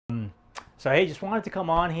So hey, just wanted to come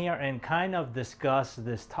on here and kind of discuss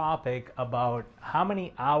this topic about how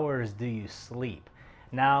many hours do you sleep.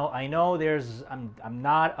 Now, I know I'm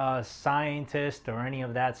not a scientist or any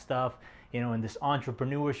of that stuff. You know, in this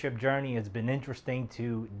entrepreneurship journey, it's been interesting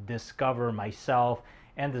to discover myself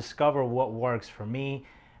and discover what works for me.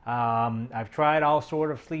 I've tried all sort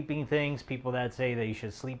of sleeping things. People that say that you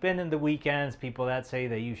should sleep in the weekends. People that say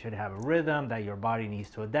that you should have a rhythm, that your body needs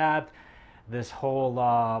to adapt. This whole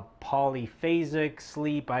polyphasic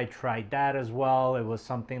sleep, I tried that as well. It was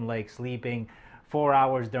something like sleeping 4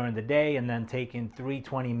 hours during the day and then taking 3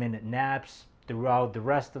 20-minute naps throughout the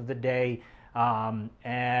rest of the day.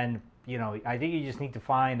 And you know, I think you just need to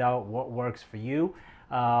find out what works for you.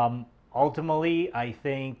 Ultimately, I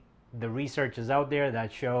think the research is out there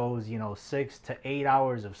that shows, you know, 6 to 8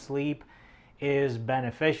 hours of sleep is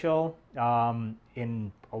beneficial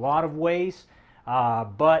in a lot of ways.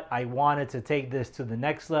 But I wanted to take this to the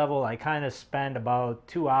next level. I kind of spent about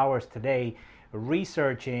 2 hours today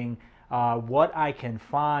researching what I can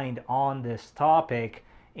find on this topic,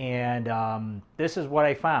 and this is what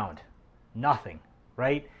I found. Nothing,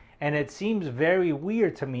 right? And it seems very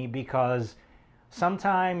weird to me because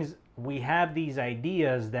sometimes we have these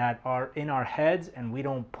ideas that are in our heads and we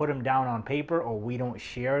don't put them down on paper, or we don't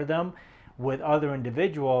share them with other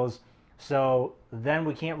individuals. So then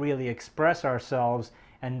we can't really express ourselves,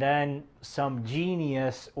 and then some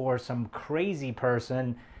genius or some crazy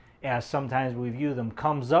person, as sometimes we view them,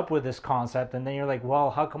 comes up with this concept, and then you're like,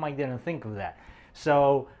 well, how come I didn't think of that?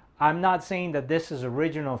 So I'm not saying that this is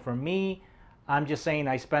original for me. I'm just saying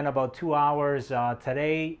I spent about 2 hours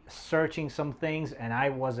today searching some things, and I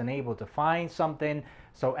wasn't able to find something.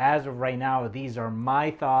 So as of right now, these are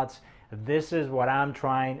my thoughts. This is what I'm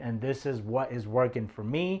trying, and this is what is working for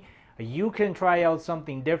me. You can try out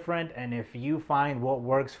something different, and if you find what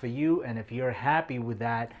works for you, and if you're happy with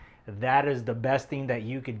that, that is the best thing that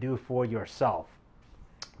you could do for yourself.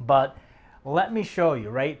 But let me show you,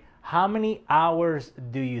 right? How many hours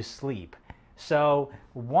do you sleep? So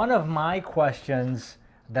one of my questions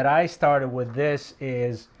that I started with this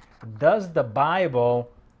is, does the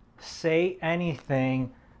Bible say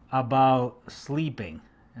anything about sleeping?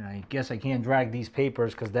 And I guess I can't drag these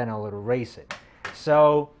papers because then I'll erase it.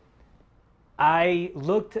 So I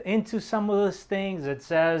looked into some of those things. It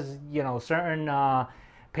says, you know, certain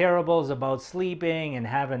parables about sleeping and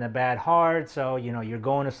having a bad heart. So, you know, you're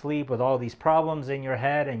going to sleep with all these problems in your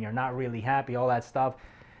head and you're not really happy, all that stuff.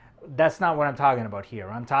 That's not what I'm talking about here.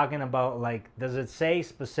 I'm talking about, like, does it say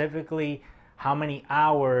specifically how many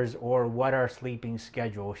hours or what our sleeping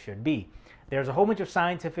schedule should be? There's a whole bunch of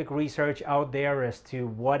scientific research out there as to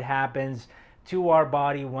what happens to our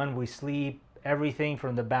body when we sleep. Everything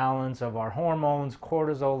from the balance of our hormones,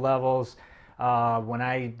 cortisol levels. When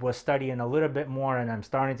I was studying a little bit more, and I'm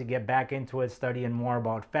starting to get back into it, studying more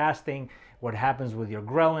about fasting, what happens with your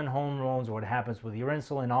ghrelin hormones, what happens with your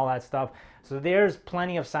insulin, all that stuff. So there's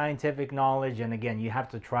plenty of scientific knowledge, and again, you have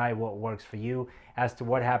to try what works for you as to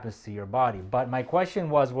what happens to your body. But my question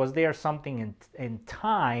was there something in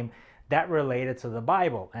time that related to the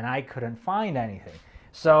Bible? And I couldn't find anything.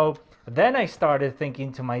 So then I started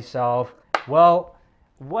thinking to myself, well,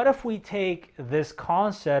 what if we take this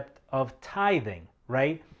concept of tithing,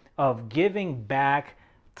 right? Of giving back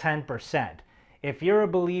 10%. If you're a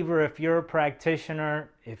believer, if you're a practitioner,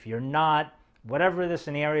 if you're not, whatever the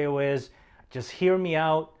scenario is, just hear me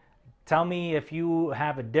out. Tell me if you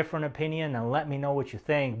have a different opinion and let me know what you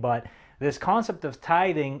think. But this concept of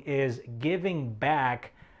tithing is giving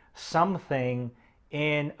back something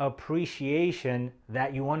in appreciation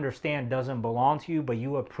that you understand doesn't belong to you, but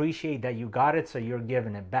you appreciate that you got it, so you're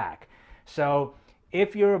giving it back. So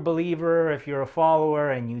if you're a believer, if you're a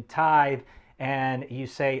follower and you tithe and you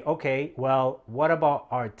say, okay, well, what about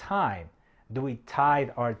our time? Do we tithe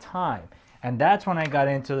our time? And that's when I got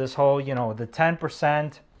into this whole, you know, the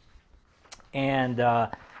 10% and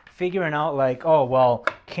figuring out, like, oh, well,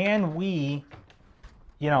 can we,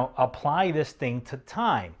 you know, apply this thing to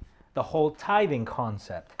time? The whole tithing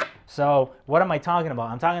concept. So what am I talking about?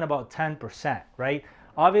 I'm talking about 10%, right?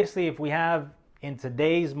 Obviously, if we have, in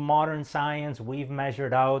today's modern science, we've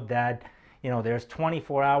measured out that, you know, there's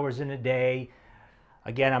 24 hours in a day.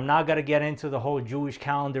 Again, I'm not going to get into the whole Jewish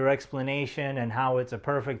calendar explanation and how it's a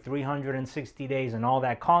perfect 360 days and all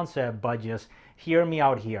that concept, but just hear me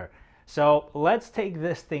out here. So let's take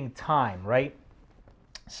this thing time, right?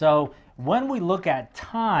 So when we look at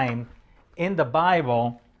time in the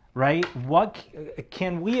Bible, right, what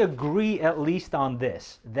can we agree at least on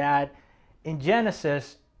this, that in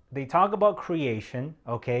Genesis they talk about creation,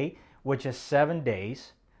 okay, which is 7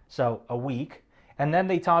 days, so a week, And then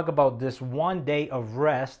they talk about this 1 day of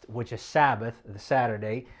rest, which is Sabbath, the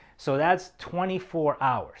Saturday. So that's 24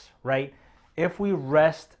 hours, right? If we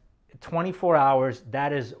rest 24 hours,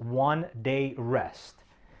 that is 1 day rest.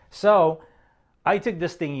 So I took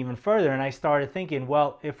this thing even further and I started thinking,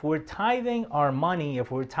 well, if we're tithing our money,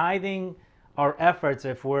 if we're tithing our efforts,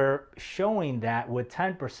 if we're showing that with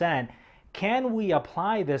 10%, can we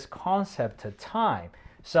apply this concept to time?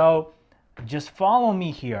 So just follow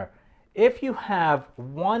me here. If you have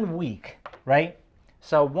 1 week, right?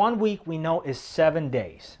 So 1 week we know is 7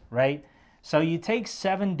 days, right? So you take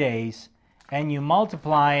 7 days and you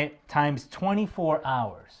multiply it times 24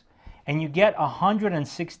 hours and you get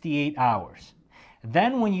 168 hours.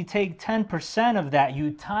 Then when you take 10% of that,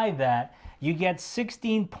 you tithe that, you get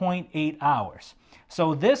 16.8 hours.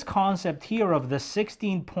 So this concept here of the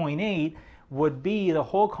 16.8 would be the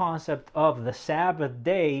whole concept of the Sabbath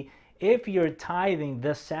day. If you're tithing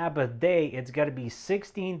the Sabbath day, it's got to be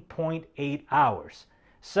 16.8 hours.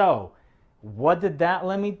 So what did that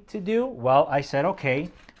let me to do? Well, I said, okay,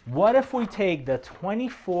 what if we take the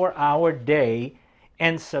 24-hour day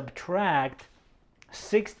and subtract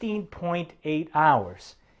 16.8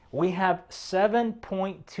 hours? We have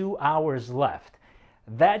 7.2 hours left.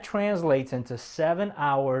 That translates into 7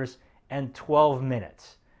 hours and 12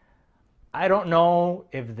 minutes. I don't know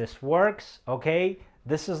if this works, okay?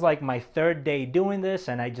 This is like my 3rd day doing this,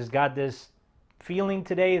 and I just got this feeling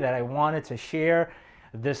today that I wanted to share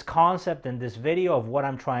this concept in this video of what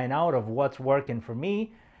I'm trying out, of what's working for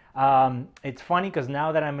me. It's funny because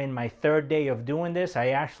now that I'm in my 3rd day of doing this, I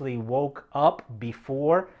actually woke up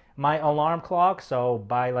before my alarm clock. So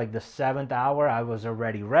by like the 7th hour, I was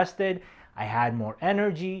already rested. I had more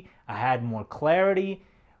energy. I had more clarity.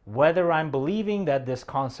 Whether I'm believing that this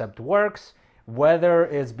concept works, whether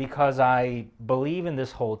it's because I believe in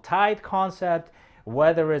this whole tithe concept,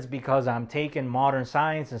 whether it's because I'm taking modern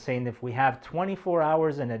science and saying if we have 24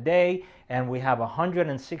 hours in a day and we have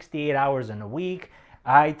 168 hours in a week,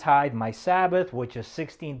 I tithe my Sabbath, which is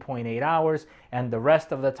 16.8 hours, and the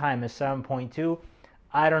rest of the time is 7.2.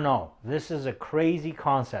 I don't know. This is a crazy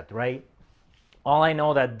concept, right? All I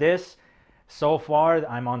know that this, so far,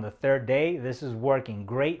 I'm on the 3rd day. This is working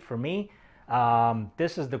great for me.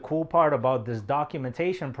 This is the cool part about this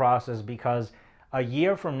documentation process, because a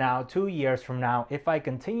year from now, 2 years from now, if I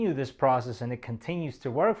continue this process and it continues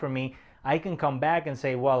to work for me, I can come back and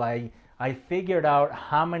say, well, I figured out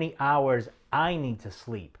how many hours I need to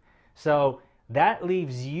sleep. So that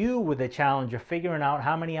leaves you with the challenge of figuring out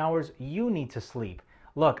how many hours you need to sleep.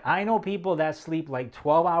 Look, I know people that sleep like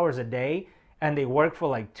 12 hours a day and they work for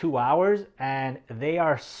like 2 hours, and they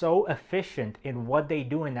are so efficient in what they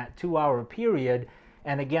do in that 2-hour period.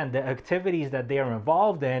 And again, the activities that they are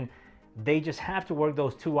involved in, they just have to work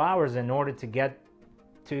those 2 hours in order to get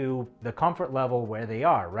to the comfort level where they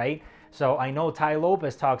are, right? So I know Tai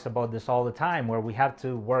Lopez talks about this all the time, where we have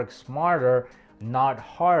to work smarter, not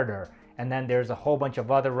harder. And then there's a whole bunch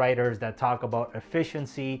of other writers that talk about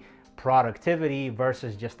efficiency, productivity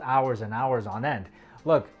versus just hours and hours on end.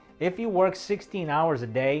 Look, if you work 16 hours a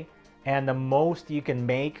day and the most you can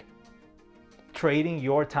make trading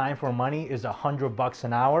your time for money is $100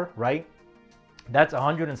 an hour, right? That's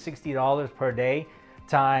 $160 per day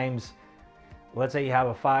times, let's say you have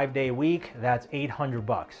a 5-day week, that's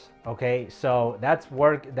 $800, okay? So that's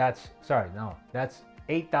that's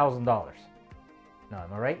 $8,000. No,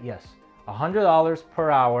 am I right? Yes. $100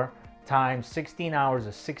 per hour times 16 hours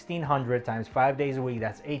is $1,600 times 5 days a week,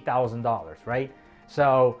 that's $8,000, right?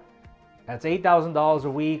 So that's $8,000 a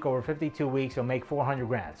week over 52 weeks, you'll make 400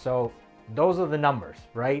 grand. So those are the numbers,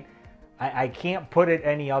 right? I can't put it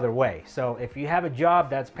any other way. So if you have a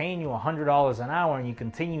job that's paying you $100 an hour and you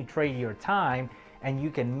continue trading your time and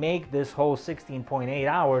you can make this whole 16.8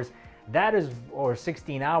 hours, that is, or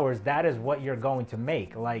 16 hours, that is what you're going to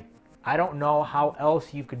make. Like, I don't know how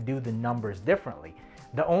else you could do the numbers differently.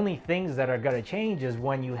 The only things that are going to change is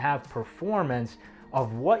when you have performance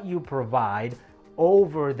of what you provide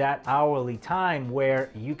over that hourly time,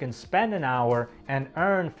 where you can spend an hour and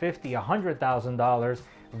earn $50,000, $100,000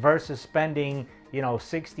 versus spending,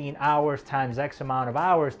 16 hours times X amount of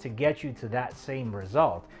hours to get you to that same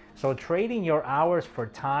result. So trading your hours for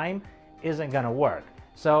time isn't going to work.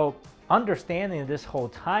 So understanding this whole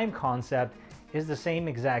time concept is the same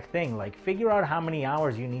exact thing. Like, figure out how many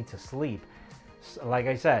hours you need to sleep. Like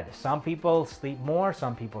I said, some people sleep more,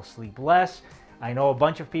 some people sleep less. I know a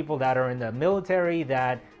bunch of people that are in the military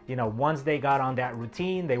that, once they got on that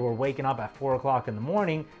routine, they were waking up at 4 o'clock in the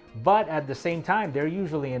morning, but at the same time, they're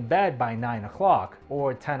usually in bed by 9 o'clock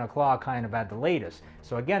or 10 o'clock kind of at the latest.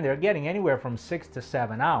 So again, they're getting anywhere from 6 to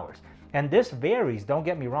 7 hours. And this varies, don't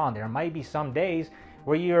get me wrong. There might be some days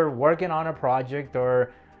where you're working on a project,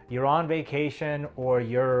 or you're on vacation, or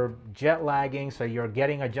you're jet lagging, so you're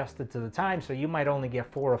getting adjusted to the time, so you might only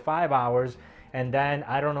get 4 or 5 hours. And then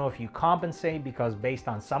I don't know if you compensate, because based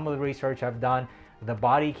on some of the research I've done, the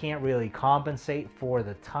body can't really compensate for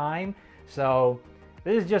the time. So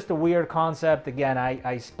this is just a weird concept. Again,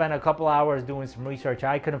 I spent a couple hours doing some research.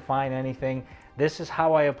 I couldn't find anything. This is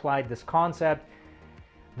how I applied this concept.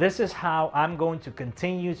 This is how I'm going to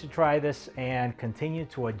continue to try this and continue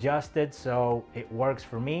to adjust it so it works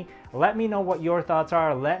for me. Let me know what your thoughts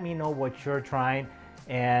are. Let me know what you're trying.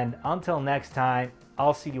 And until next time,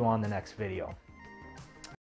 I'll see you on the next video.